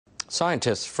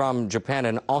Scientists from Japan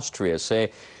and Austria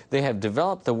say they have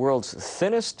developed the world's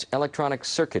thinnest electronic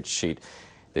circuit sheet.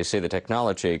 They say the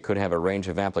technology could have a range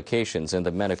of applications in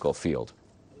the medical field.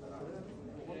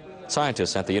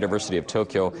 Scientists at the University of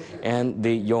Tokyo and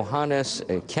the Johannes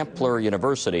Kepler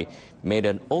University made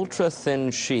an ultra-thin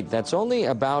sheet that's only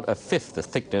about a fifth the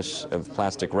thickness of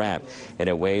plastic wrap, and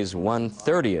it weighs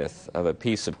 1/30th of a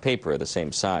piece of paper the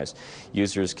same size.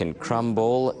 Users can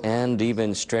crumble and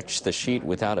even stretch the sheet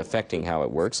without affecting how it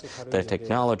works. The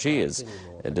technology is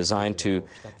designed to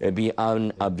be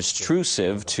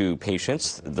unobtrusive to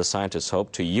patients. The scientists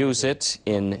hope to use it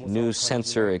in new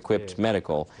sensor-equipped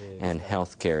medical and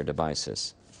healthcare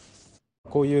devices.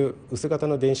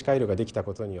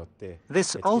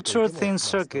 This ultra-thin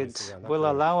circuit will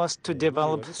allow us to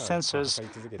develop sensors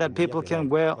that people can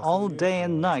wear all day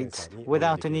and night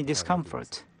without any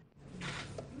discomfort.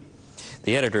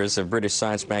 The editors of British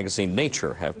science magazine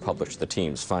Nature have published the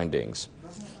team's findings.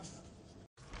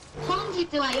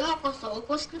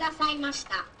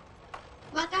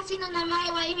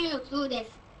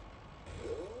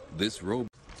 This robot.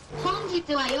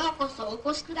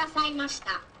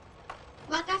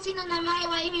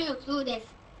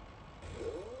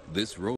 This robot.